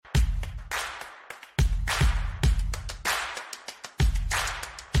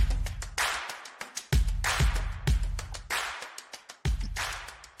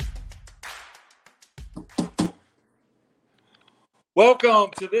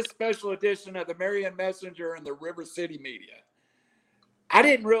Welcome to this special edition of the Marion Messenger and the River City Media. I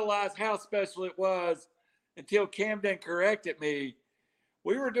didn't realize how special it was until Camden corrected me.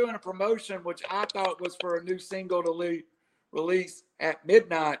 We were doing a promotion which I thought was for a new single to release at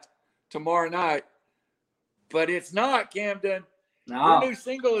midnight tomorrow night, but it's not, Camden. Your No. new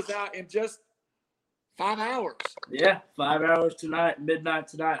single is out in just 5 hours. Yeah, 5 hours tonight, midnight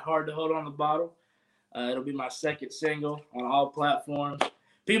tonight. Hard to hold on the bottle. It'll be my second single on all platforms.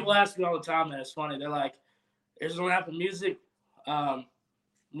 People ask me all the time, and it's funny. They're like, "Is it on Apple Music?"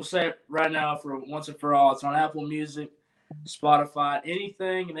 We'll say it right now for once and for all. It's on Apple Music, Spotify,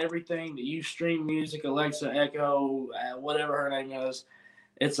 anything and everything that you stream music, Alexa, Echo, whatever her name is,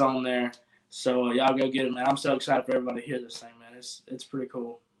 it's on there. So y'all go get it, man. I'm so excited for everybody to hear this thing, man. It's pretty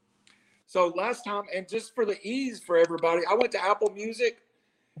cool. So last time, and just for the ease for everybody, I went to Apple Music.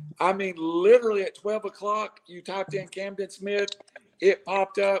 I mean, literally at 12 o'clock, you typed in Camden Smith, it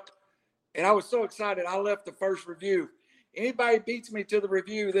popped up, and I was so excited. I left the first review. Anybody beats me to the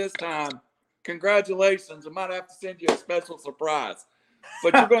review this time, congratulations. I might have to send you a special surprise.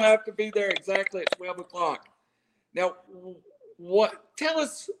 But you're going to have to be there exactly at 12 o'clock. Now, tell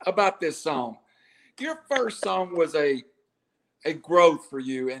us about this song. Your first song was a growth for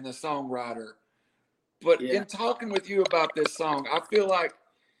you in the songwriter. But in talking with you about this song, I feel like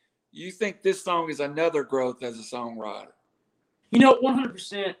you think this song is another growth as a songwriter.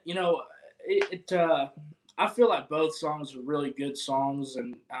 100%. I feel like both songs are really good songs,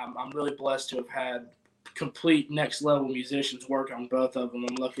 and I'm really blessed to have had complete next level musicians work on both of them.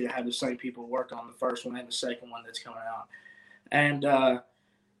 I'm lucky to have the same people work on the first one and the second one that's coming out. And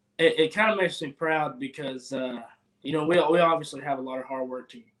it kind of makes me proud because, we obviously have a lot of hard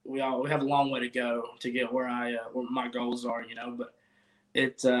work. We have a long way to go to get where my goals are, but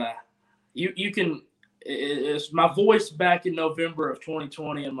it's my voice back in November of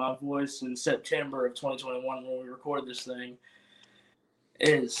 2020 and my voice in September of 2021 when we recorded this thing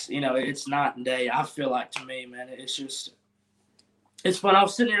is, it's night and day. I feel like, to me, man, it's fun. I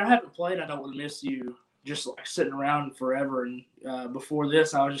was sitting here, I haven't played I Don't Want to Miss You, just like sitting around forever. And before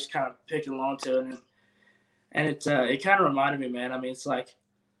this, I was just kind of picking along to it. And it kind of reminded me, man, I mean, it's like,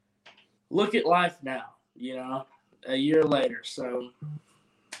 look at life now, a year later. So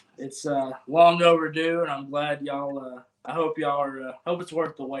it's long overdue, and I'm glad y'all. I hope y'all are. Hope it's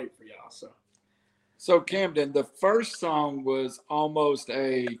worth the wait for y'all. So Camden, the first song was almost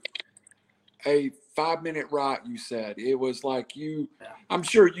a 5-minute write. You said it was like you. Yeah. I'm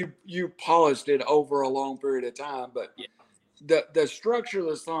sure you polished it over a long period of time, but the structure of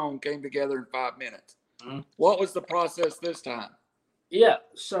the song came together in 5 minutes. Mm-hmm. What was the process this time? Yeah.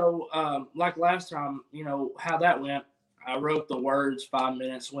 So like last time, how that went. I wrote the words 5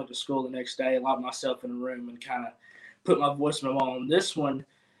 minutes, went to school the next day, locked myself in a room, and kind of put my voice memo on. This one,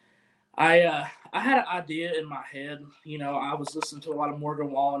 I had an idea in my head. I was listening to a lot of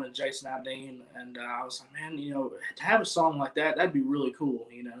Morgan Wallen and Jason Aldean, and I was like, man, to have a song like that, that'd be really cool,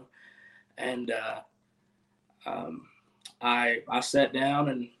 And I sat down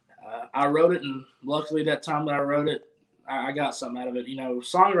and I wrote it, and luckily that time that I wrote it, I got something out of it.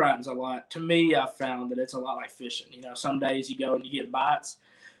 Songwriting's a lot. To me, I've found that it's a lot like fishing. Some days you go and you get bites,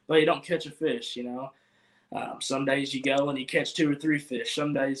 but you don't catch a fish, Some days you go and you catch 2 or 3 fish.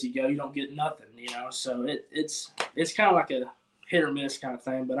 Some days you go, you don't get nothing, So it's kind of like a hit or miss kind of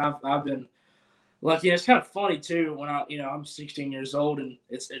thing. But I've been lucky. It's kind of funny, too, when I'm 16 years old, and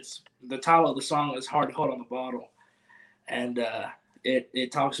it's the title of the song is Hard to Hold on the Bottle. And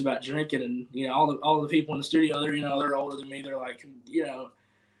it talks about drinking, and all the people in the studio, they're older than me. They're like,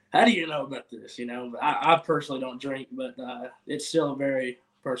 how do you know about this? But I personally don't drink, but it's still a very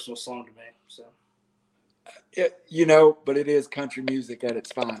personal song to me. So, but it is country music at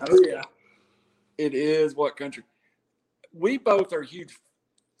its finest. Oh yeah, it is what country. We both are huge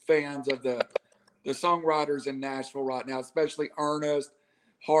fans of the songwriters in Nashville right now, especially Ernest,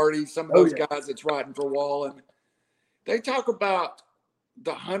 Hardy, some of those guys that's writing for Wallen. They talk about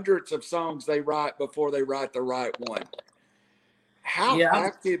the hundreds of songs they write before they write the right one. How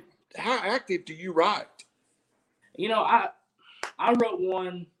active do you write? I wrote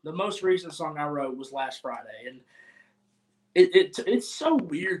one. The most recent song I wrote was last Friday, and it's so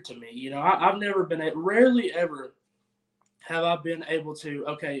weird to me. I've never been rarely ever have I been able to.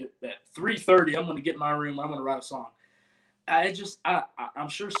 Okay, at 3:30, I'm going to get in my room. I'm going to write a song. I'm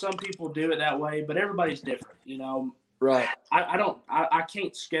sure some people do it that way, but everybody's different. Right. I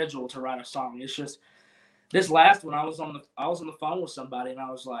can't schedule to write a song. It's just this last one. I was on the phone with somebody, and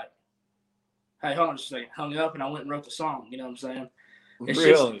I was like, "Hey, hold on just a second." Hung up, and I went and wrote the song. You know what I'm saying? It's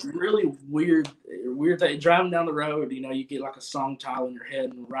Really? just really weird thing. Driving down the road, you know, you get like a song title in your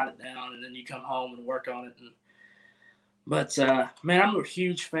head and write it down, and then you come home and work on it. But man, I'm a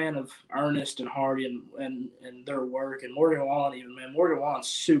huge fan of Ernest and Hardy and their work, and Morgan Wallen even, man. Morgan Wallen's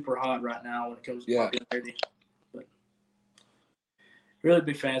super hot right now when it comes to popularity. But really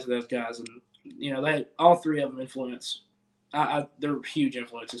big fans of those guys, and you know, they all three of them influence. They're huge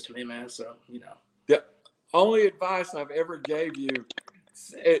influences to me, man. So you know. The only advice I've ever gave you,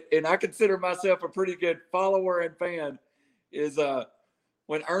 and I consider myself a pretty good follower and fan, is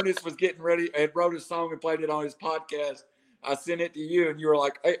when Ernest was getting ready and wrote a song and played it on his podcast, I sent it to you and you were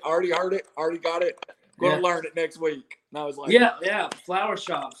like, "Hey, I already heard it, already got it. Going to learn it next week." And I was like, "Yeah, Flower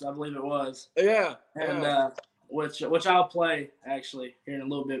Shops, I believe it was." Yeah, and which I'll play actually here in a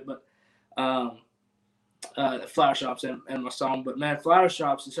little bit, but Flower Shops and my song. But man, Flower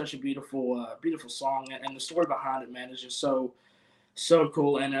Shops is such a beautiful song, and the story behind it, man, is just so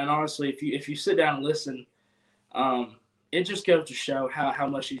cool. And honestly, if you sit down and listen, it just goes to show how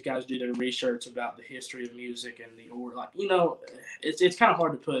much these guys do their research about the history of music and the order. Like, you know, it's kind of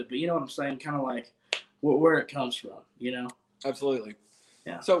hard to put, but you know what I'm saying, kind of like where it comes from, you know. Absolutely.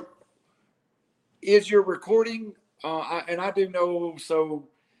 Yeah. So, is your recording? And I do know. So,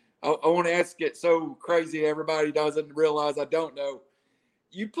 I want to ask it so crazy everybody doesn't realize I don't know.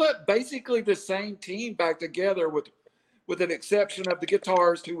 You put basically the same team back together with an exception of the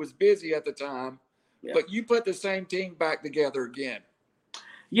guitarist who was busy at the time. Yeah. But you put the same team back together again.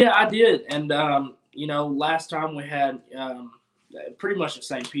 Yeah, I did. And, you know, last time we had pretty much the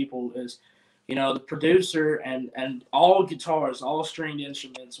same people as, you know, the producer and all guitars, all stringed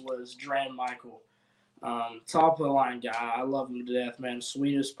instruments was Dran Michael. Top of the line guy. I love him to death, man.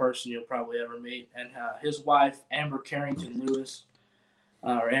 Sweetest person you'll probably ever meet. And his wife, Amber Carrington Lewis,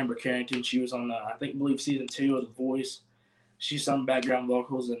 or Amber Carrington, she was on, I believe season 2 of The Voice. She's some background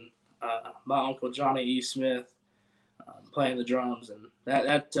vocals, and my uncle Johnny E. Smith playing the drums, and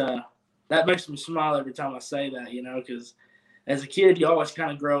that makes me smile every time I say that, you know, because as a kid you always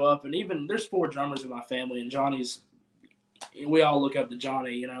kind of grow up, and even there's 4 drummers in my family, and we all look up to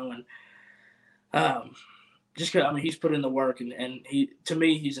Johnny, you know, and just 'cause, I mean, he's put in the work, and he, to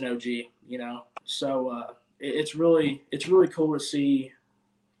me, he's an OG, you know, so it's really cool to see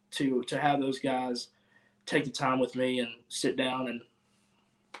to have those guys take the time with me and sit down and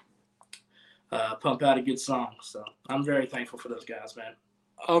pump out a good song. So I'm very thankful for those guys, man.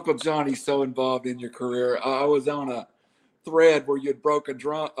 Uncle Johnny's so involved in your career. I was on a thread where you'd broke a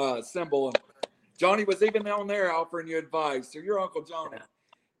drum cymbal, and Johnny was even on there offering you advice. So you're Uncle Johnny.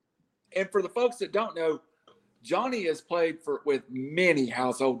 And for the folks that don't know, Johnny has played with many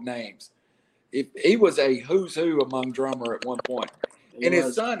household names. He was a who's who among drummer at one point. And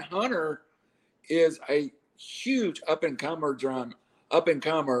his son Hunter is a huge up and comer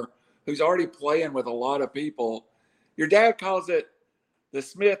who's already playing with a lot of people. Your dad calls it the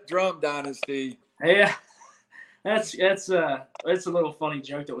Smith Drum Dynasty. Yeah, that's a little funny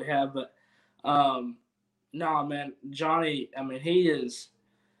joke that we have, but no, man, Johnny, I mean, he is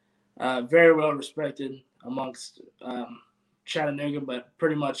very well respected amongst Chattanooga, but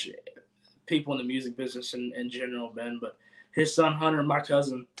pretty much people in the music business in general, Ben. But his son Hunter, my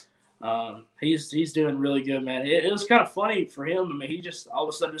cousin, he's doing really good, man. It was kind of funny for him. I mean, he just all of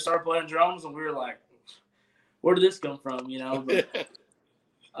a sudden just started playing drums, and we were like, "Where did this come from?" You know. But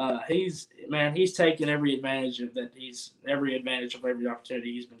he's taken every advantage of every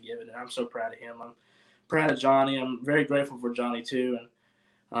opportunity he's been given, and I'm so proud of him. I'm proud of Johnny. I'm very grateful for Johnny too,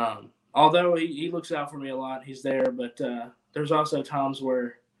 and although he looks out for me a lot, he's there. But there's also times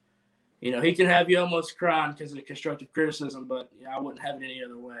where, you know, he can have you almost crying because of the constructive criticism, but I wouldn't have it any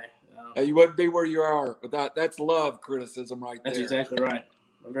other way. You wouldn't be where you are without that's love criticism right there. That's exactly right.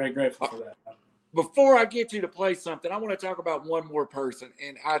 I'm very grateful for that. Before I get you to play something, I want to talk about one more person,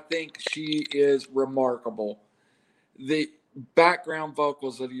 and I think she is remarkable. The background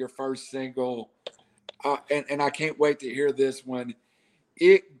vocals of your first single, and I can't wait to hear this one.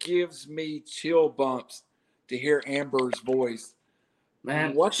 It gives me chill bumps to hear Amber's voice.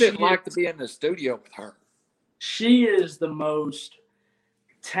 Man, what's it like to be in the studio with her? She is the most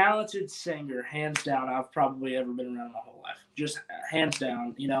talented singer, hands down, I've probably ever been around my whole life. Just hands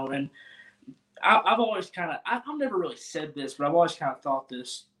down, you know. And I've always I've never really said this, but I've always kind of thought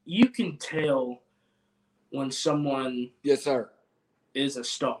this. You can tell when someone, yes, sir, is a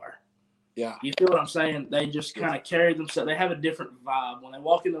star. Yeah. You feel what I'm saying? They just kind of carry themselves. They have a different vibe. When they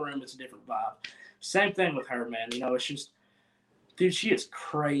walk in the room, it's a different vibe. Same thing with her, man. You know, it's just, dude, she is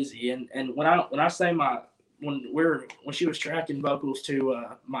crazy. And when I say when she was tracking vocals to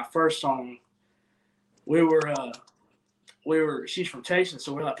my first song, we were she's from Texas,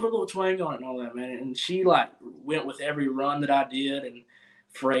 so we're like, put a little twang on it and all that, man. And she like went with every run that I did, and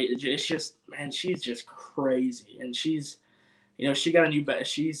it's just, man, she's just crazy. And she's, she got a new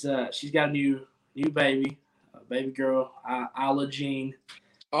she's got a new baby, baby girl, Isla Jean.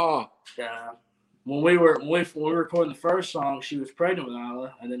 Oh, when we were recording the first song, she was pregnant with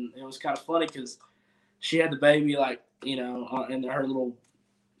Isla, and then it was kind of funny because she had the baby like in her little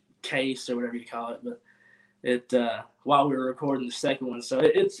case or whatever you call it, but it while we were recording the second one, so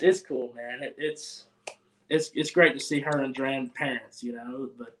it's cool, man. It's great to see her and Dran parents,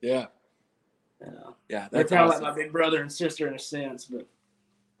 but yeah, yeah, that's kind of awesome. like my big brother and sister in a sense, but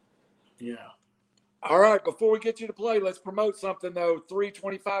All right, before we get you to play, let's promote something though.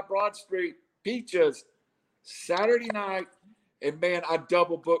 325 Broad Street, Peaches, Saturday night, and man, I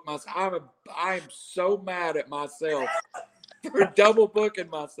double booked myself. I'm so mad at myself for double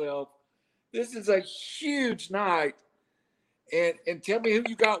booking myself. This is a huge night, and tell me who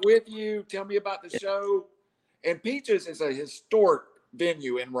you got with you. Tell me about the show. And Peaches is a historic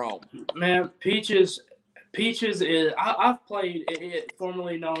venue in Rome. Man, Peaches is I've played it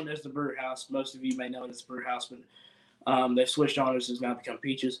formerly known as the Brew House. Most of you may know it as the Brew House, but they've switched owners. It's now become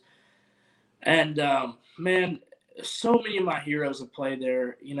Peaches. And man, so many of my heroes have played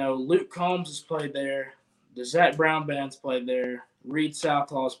there. Luke Combs has played there. The Zach Brown Band's played there. Reed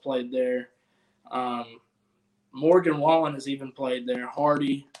Southlaw's played there. Morgan Wallen has even played there.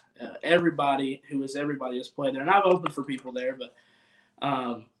 Hardy, everybody has played there. And I've opened for people there, but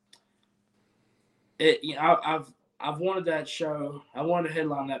I've wanted that show. I wanted to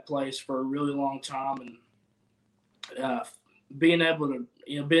headline that place for a really long time, and being able to,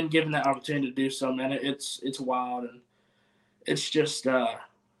 being given that opportunity to do so, man, it's wild, and it's just I'm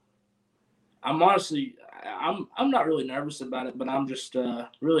not really nervous about it, but I'm just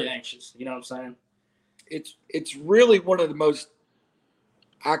really anxious. You know what I'm saying? It's really one of the most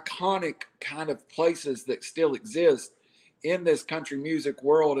iconic kind of places that still exist in this country music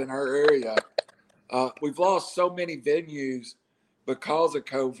world in our area. We've lost so many venues because of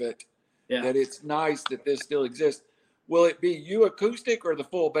COVID that it's nice that this still exists. Will it be you acoustic or the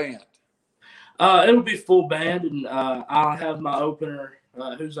full band? It'll be full band, and I'll have my opener,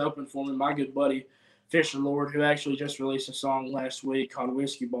 who's open for me, my good buddy Fisher Lord, who actually just released a song last week called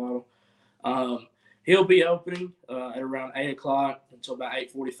Whiskey Bottle. He'll be opening at around 8 o'clock until about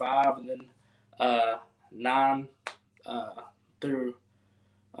 8:45, and then 9 through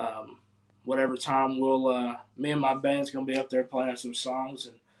whatever time me and my band's going to be up there playing some songs.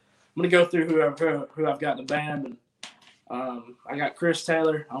 And I'm going to go through who I've got in the band. And I got Chris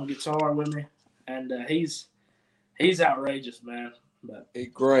Taylor on guitar with me, and he's outrageous, man. But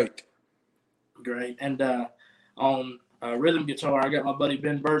Great. And on rhythm guitar, I got my buddy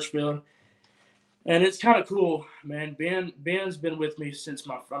Ben Birchfield. And it's kind of cool, man. Ben's been with me since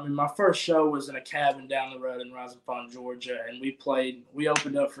my first show was in a cabin down the road in Rising Pond, Georgia, and we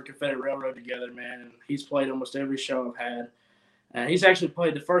opened up for Confederate Railroad together, man. And he's played almost every show I've had. And he's actually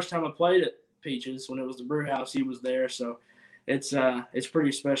played the first time I played at Peaches when it was the Brew House. He was there, so it's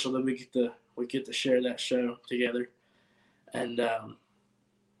pretty special that we get to share that show together. And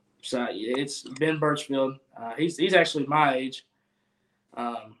so it's Ben Birchfield. He's actually my age.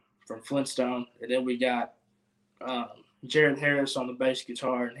 From Flintstone, and then we got Jared Harris on the bass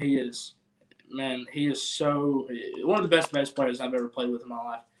guitar, and he is so one of the best bass players I've ever played with in my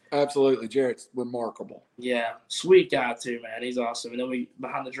life. Absolutely, Jared's remarkable. Yeah, sweet guy too, man. He's awesome. And then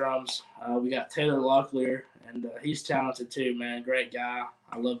behind the drums, we got Taylor Locklear, and he's talented too, man. Great guy.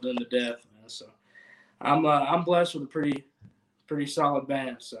 I love him to death, man. So I'm blessed with a pretty solid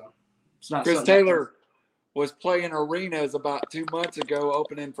band. So it's not Chris Taylor was playing arenas about 2 months ago,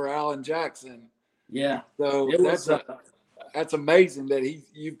 opening for Alan Jackson. Yeah. So that's amazing that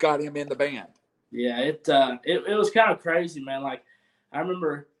you've got him in the band. Yeah, it was kind of crazy, man. Like I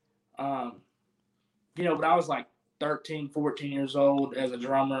remember, when I was like 13, 14 years old as a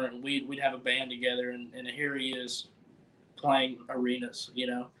drummer, and we'd have a band together, and here he is playing arenas,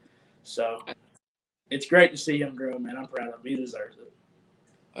 So it's great to see him grow, man. I'm proud of him. He deserves it.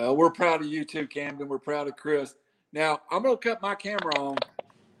 We're proud of you too, Camden. We're proud of Chris. Now, I'm going to cut my camera on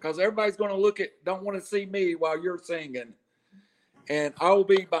because everybody's going to don't want to see me while you're singing. And I will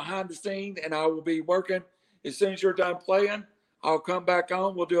be behind the scenes, and I will be working. As soon as you're done playing, I'll come back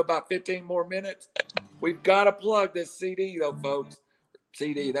on. We'll do about 15 more minutes. We've got to plug this CD, though, folks.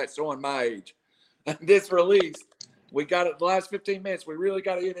 CD, that's showing my age. This release, we got it the last 15 minutes. We really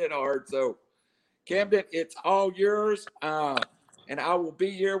got to hit it hard. So, Camden, it's all yours. And I will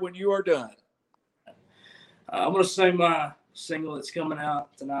be here when you are done. I'm going to sing my single that's coming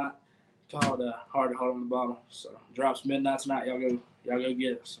out tonight called Hard to Hold on the Bottle. So drops midnight tonight. Y'all go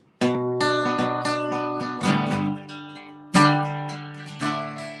get it. So.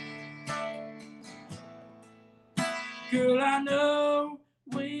 Girl, I know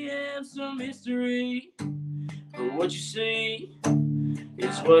we have some history, but what you see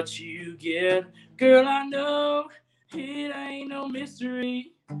is what you get. Girl, I know it ain't no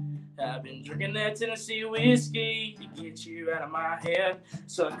mystery. I've been drinking that Tennessee whiskey to get you out of my head.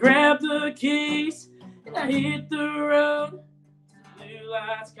 So I grabbed the keys and I hit the road. Blue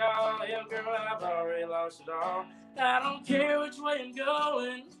lights call, hell girl, I've already lost it all. I don't care which way I'm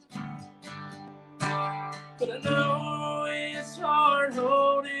going, but I know it's hard to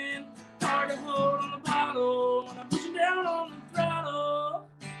hold on the bottle when I'm pushing down on the throttle.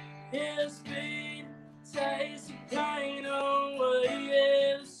 Yeah, speed takes the pain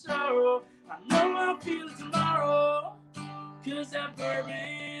away, the sorrow. I know I'll feel it tomorrow, 'cause that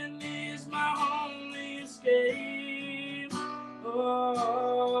bourbon is my only escape. Oh,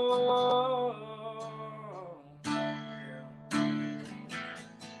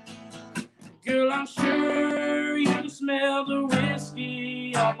 girl, I'm sure you can smell the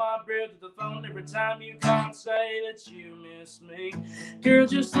whiskey on my breath at the phone every time you call and say that you miss me. Girl,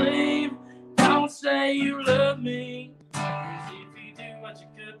 just leave. Don't say you love me. 'Cause if you do what you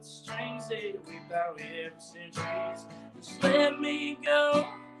cut the strings, that we've out here for centuries. Just let me go.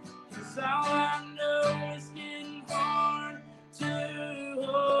 'Cause all I know is getting hard to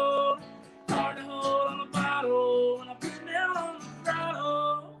hold. Hard to hold on the bottle when I push down on the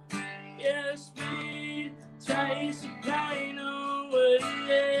throttle. Yeah, speed takes the pain away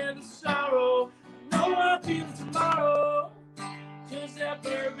and the sorrow. I know I'll feel it tomorrow, 'cause that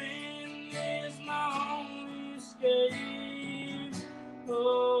bourbon is my only escape.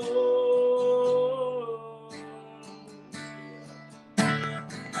 Oh,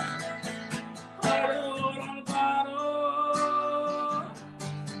 hard to hold on the bottle.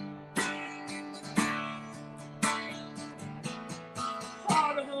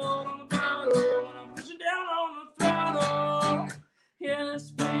 Hard to hold on the bottle when I'm pushing down on the throttle. Yeah, the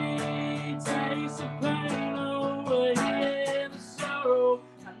speed takes the pain away and the sorrow.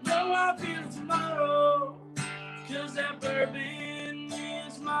 I know I'll feel it tomorrow, 'cause that bourbon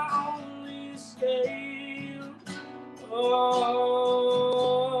is my only escape. Oh,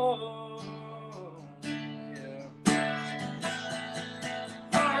 yeah.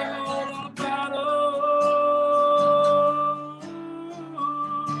 Hard to hold on the bottle.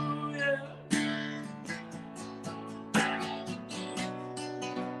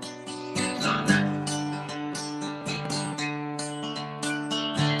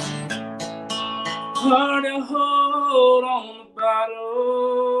 Hard to hold on the bottle.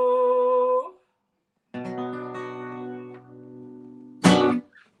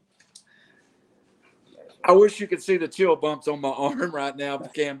 I wish you could see the chill bumps on my arm right now,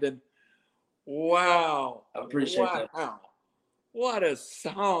 Camden. Wow. I appreciate that. Wow. What a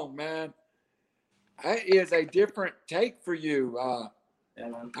song, man. That is a different take for you. Yeah,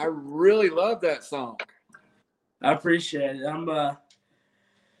 man. I really love that song. I appreciate it. I'm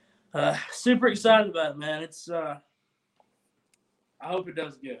super excited about it, man. It's I hope it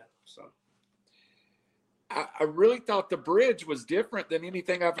does good. So I really thought the bridge was different than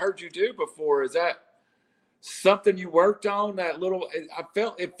anything I've heard you do before. Is that something you worked on? That little,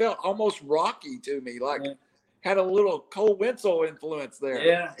 it felt almost rocky to me, like had a little Cole Winslow influence there.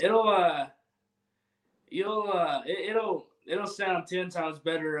 Yeah, it'll sound 10 times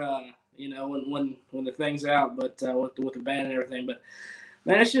better, you know, when the thing's out, but with the band and everything. But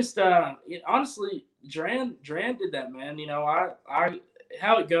man, it's just honestly, Dran did that, man. You know, I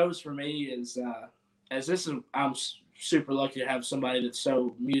how it goes for me is as this is I'm super lucky to have somebody that's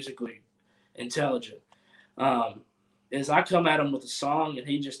so musically intelligent. Is I come at him with a song and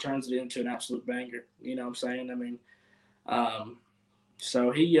he just turns it into an absolute banger. You know what I'm saying? I mean,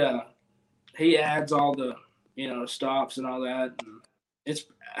 so he adds all the, you know, stops and all that. And it's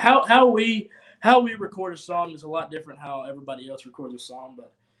how we record a song is a lot different how everybody else records a song,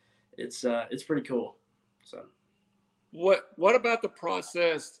 but it's pretty cool. So what about the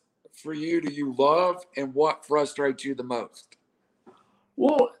process for you do you love, and what frustrates you the most?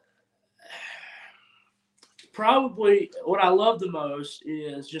 Well, probably what I love the most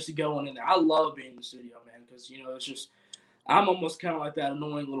is just going in there. I love being in the studio, man, because, you know, it's just I'm almost kind of like that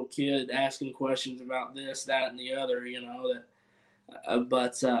annoying little kid asking questions about this, that, and the other, you know.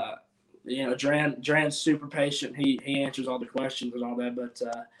 But you know, Dran's super patient. He answers all the questions and all that. But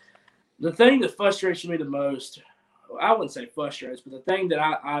the thing that frustrates me the most, I wouldn't say frustrates, but the thing that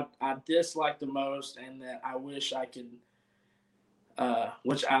I dislike the most and that I wish I could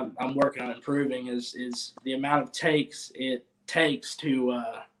which I'm working on improving, is the amount of takes it takes to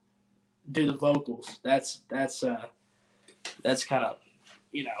do the vocals. That's kind of,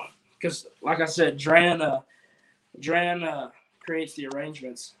 because like I said, Dran creates the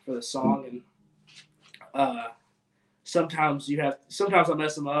arrangements for the song, and sometimes I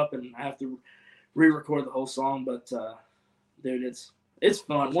mess them up and I have to re-record the whole song. But dude, it's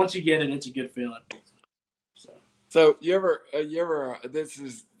fun. Once you get it, it's a good feeling. So you ever this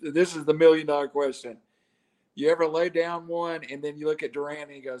is the $1 million question. You ever lay down one and then you look at Duran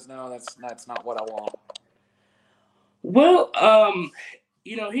and he goes, "No, that's not what I want." Well,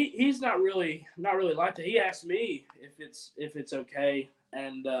 he's not really like that. He asked me if it's okay,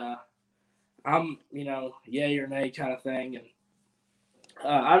 and I'm yay or nay kind of thing. And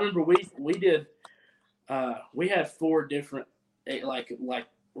I remember we did we had 4 different like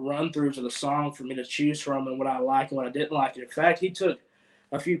run throughs of the song for me to choose from, and what I liked and what I didn't like. In fact, he took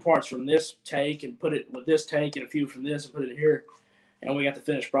a few parts from this take and put it with this take, and a few from this and put it here, and we got the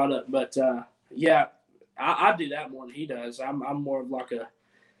finished product. But yeah, I do that more than he does. I'm more of like a,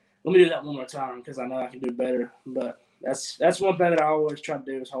 let me do that one more time because I know I can do better. But that's one thing that I always try to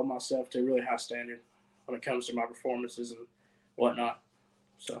do, is hold myself to a really high standard when it comes to my performances and whatnot.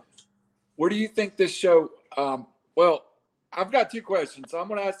 So, where do you think this show? Well, I've got 2 questions, so I'm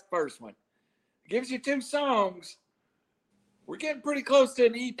going to ask the first one. It gives you 2 songs. We're getting pretty close to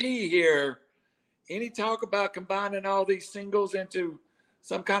an EP here. Any talk about combining all these singles into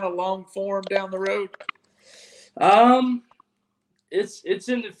some kind of long form down the road? It's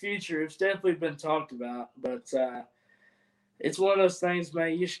in the future. It's definitely been talked about, but it's one of those things,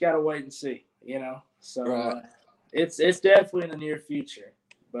 man. You just gotta wait and see, So right. It's definitely in the near future,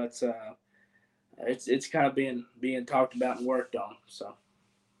 but it's kind of being talked about and worked on. So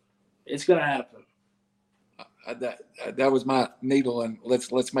it's gonna happen. That was my needle, and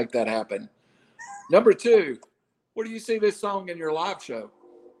let's make that happen. Number 2, where do you see this song in your live show?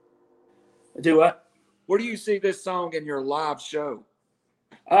 Do what? Where do you see this song in your live show?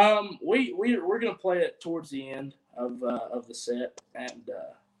 We're gonna play it towards the end of the set,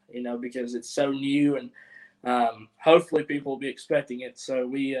 and because it's so new, and hopefully people will be expecting it. So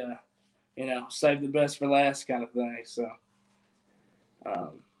we save the best for last kind of thing. So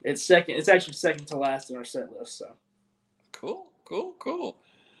it's actually second to last in our set list. So cool.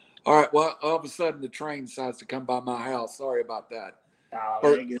 All right. Well, all of a sudden the train decides to come by my house. Sorry about that.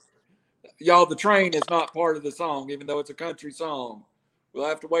 Y'all, the train is not part of the song, even though it's a country song. We'll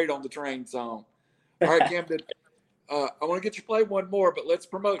have to wait on the train song. All right, Camden. I want to get you to play one more, but let's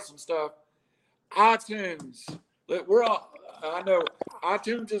promote some stuff. iTunes. I know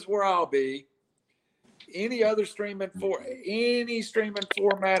iTunes is where I'll be. Any streaming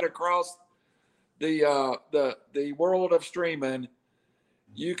format across the world of streaming,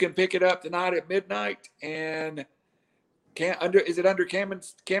 you can pick it up tonight at midnight. And is it under Camden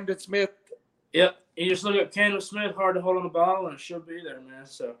Smith? Yep. You just look up Camden Smith, Hard to Hold on the Bottle, and it should be there, man.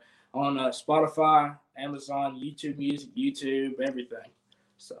 So on Spotify, Amazon, YouTube Music, YouTube, everything.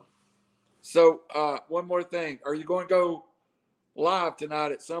 So one more thing. Are you going to go live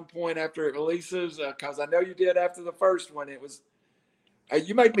tonight at some point after it releases? Because I know you did after the first one. It was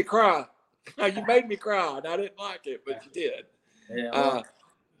you made me cry. You made me cry, and I didn't like it, but you did. Yeah.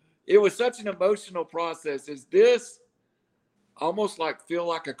 It was such an emotional process. Is this almost feel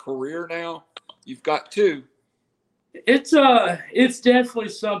like a career now? You've got 2. It's definitely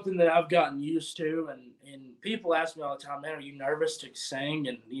something that I've gotten used to, and people ask me all the time, man, are you nervous to sing,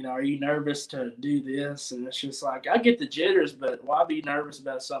 and are you nervous to do this? And it's just like, I get the jitters, but why be nervous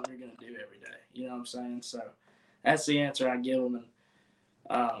about something you're going to do every day? You know what I'm saying? So that's the answer I give them,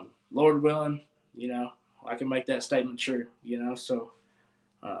 and Lord willing, I can make that statement true. So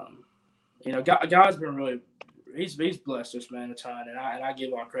God's been really, he's blessed us, man, a ton, and I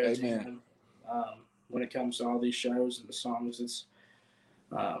give all credit to him. When it comes to all these shows and the songs, it's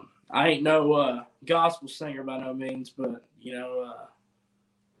I ain't no gospel singer by no means, but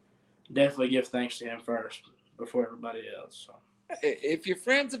definitely give thanks to him first before everybody else. So. If you're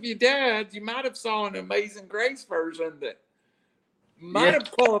friends of your dad, you might have saw an Amazing Grace version that might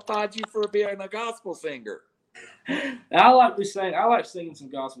have qualified you for being a gospel singer. I like singing some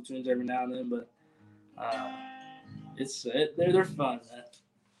gospel tunes every now and then, but they're fun, man.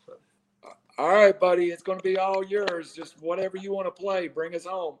 All right, buddy. It's going to be all yours. Just whatever you want to play, bring us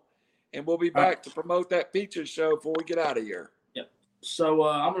home. And we'll be back to promote that Peaches show before we get out of here. Yep. So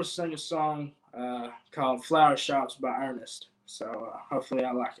I'm going to sing a song called Flower Shops by Ernest. So hopefully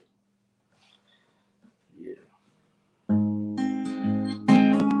I like it. Yeah.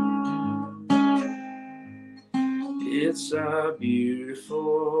 It's a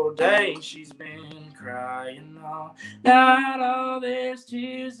beautiful day. She's been crying all night. Oh, there's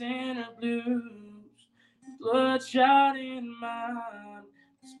tears in her blues, bloodshot in mine.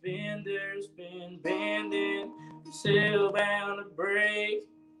 There's been bending, still bound to break.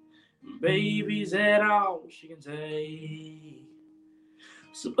 Baby's at all she can take.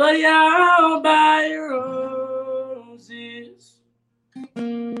 So, buddy, I'll buy your roses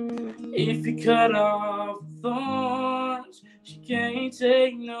if you cut off the thorns. She can't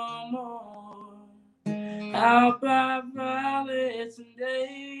take no more. I'll buy violets and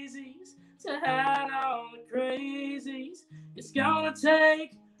daisies to hide all the crazies. It's gonna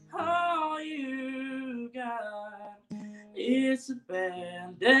take all you got. It's a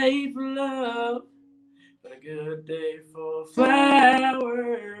bad day for love, but a good day for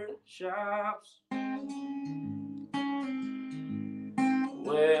flower shops.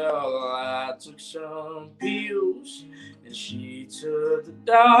 Well, I took some pills and she took the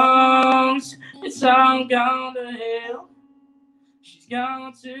dogs. It's all gone to hell. She's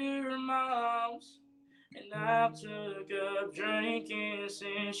gone to her mom's. And I took up drinking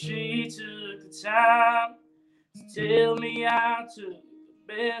since she took the time to tell me I took the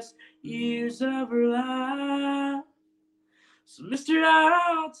best years of her life. So, mister,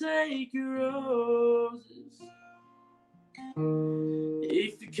 I'll take your roses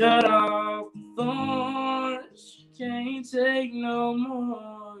if you cut off the thorns. You can't take no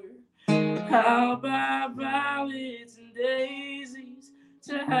more. I'll buy violets and daisies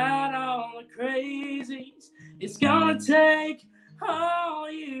to hide all the crazies. It's gonna take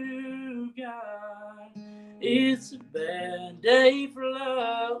all you got. It's a bad day for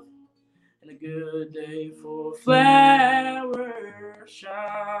love and a good day for flower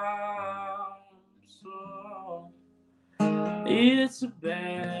shops. Oh, it's a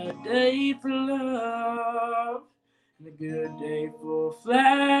bad day for love and a good day for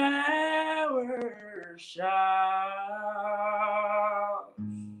flower shops.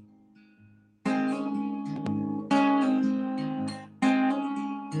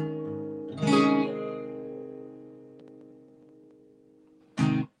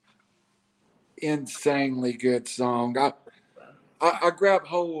 Insanely good song. I grabbed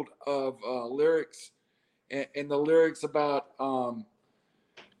hold of lyrics and the lyrics about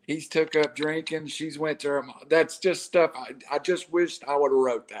he's took up drinking, she's went to her. That's just stuff. I just wished I would have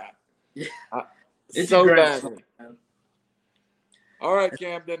wrote that. Yeah, it's so badly. All right,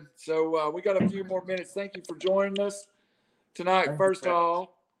 Camden. So we got a few more minutes. Thank you for joining us tonight. First of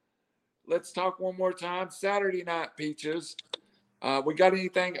all, let's talk one more time. Saturday night, Peaches. We got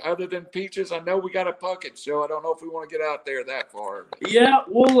anything other than Peaches? I know we got a Puckett show. I don't know if we want to get out there that far. Yeah,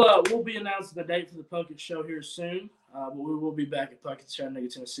 we'll be announcing the date for the Puckett show here soon. But we will be back at Puckett, Chattanooga,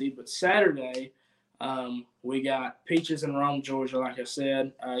 Tennessee. But Saturday, we got Peaches in Rome, Georgia. Like I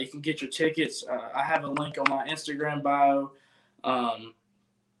said, you can get your tickets. I have a link on my Instagram bio.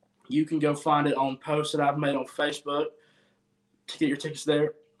 You can go find it on posts that I've made on Facebook to get your tickets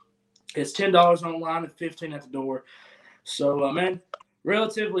there. It's $10 online and $15 at the door. So, man,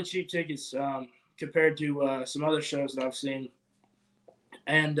 relatively cheap tickets compared to some other shows that I've seen.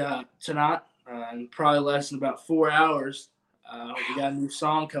 And tonight, in probably less than about 4 hours, we got a new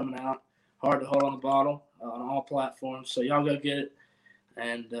song coming out, Hard to Hold on the Bottle, on all platforms. So y'all go get it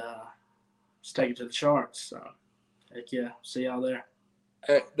and just take it to the charts. So, heck yeah, see y'all there.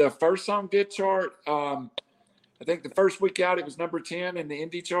 The first song did chart. I think the first week out, it was number 10 in the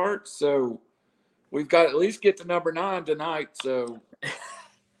indie chart. So we've got to at least get to number 9 tonight. So,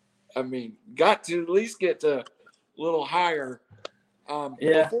 I mean, got to at least get to a little higher.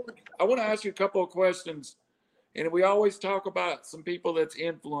 Yeah. I want to ask you a couple of questions. And we always talk about some people that's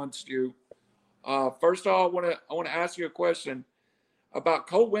influenced you. First of all, I want to ask you a question about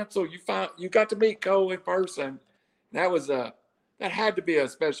Cole Wenzel. You got to meet Cole in person. That had to be a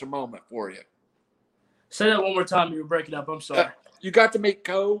special moment for you. Say that one more time. You were breaking up. I'm sorry. You got to meet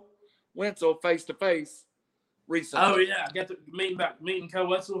Cole Wenzel face to face recently. Oh yeah, I got to meeting Cole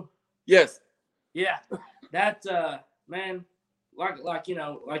Wenzel. Yes. Yeah, that man, like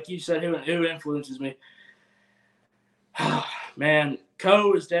you said, who influences me. Man,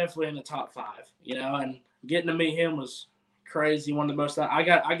 Cole is definitely in the top 5. And getting to meet him was crazy. One of the most. I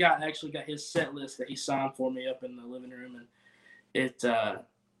actually got his set list that he signed for me up in the living room, and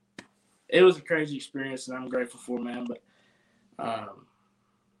it was a crazy experience, and I'm grateful for it, man. But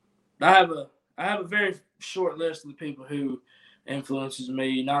I have a very short list of the people who influences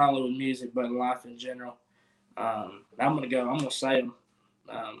me, not only with music but in life in general. I'm gonna say them.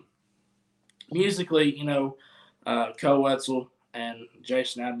 Musically, Cole Wetzel and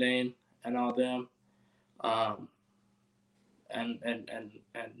Jason Aldean and all them. and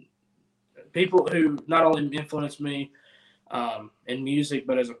people who not only influenced me in music,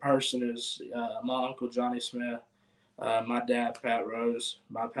 but as a person is my uncle Johnny Smith, my dad Pat Rose,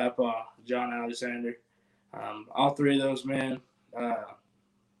 my papa John Alexander. All three of those men are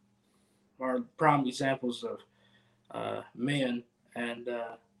prime examples of men and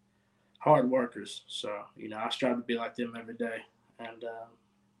hard workers. So I strive to be like them every day, and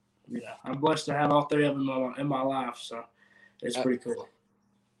I'm blessed to have all three of them in my life. So it's pretty cool.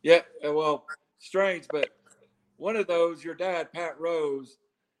 Yeah, well, strange, but one of those, your dad, Pat Rose,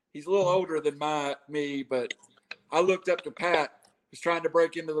 he's a little older than me, but I looked up to Pat, was trying to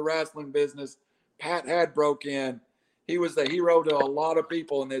break into the wrestling business. Pat had broke in. He was the hero to a lot of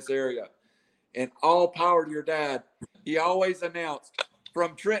people in this area. And all power to your dad. He always announced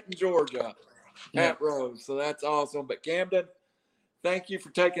from Trenton, Georgia, Pat Rose. So that's awesome. But Camden, thank you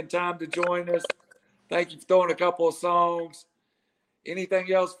for taking time to join us. Thank you for throwing a couple of songs.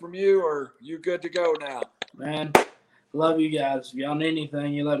 Anything else from you, or you good to go now? Man, love you guys. If y'all need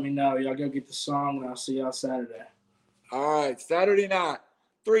anything, you let me know. Y'all go get the song, and I'll see y'all Saturday. All right, Saturday night,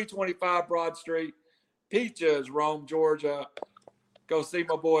 325 Broad Street, Peaches, Rome, Georgia. Go see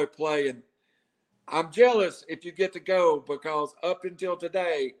my boy play. And I'm jealous if you get to go, because up until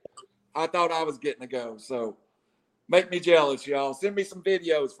today, I thought I was getting to go. So make me jealous, y'all. Send me some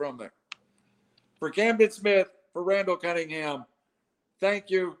videos from there. For Camden Smith, for Randall Cunningham,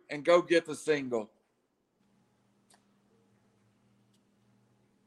 thank you, and go get the single.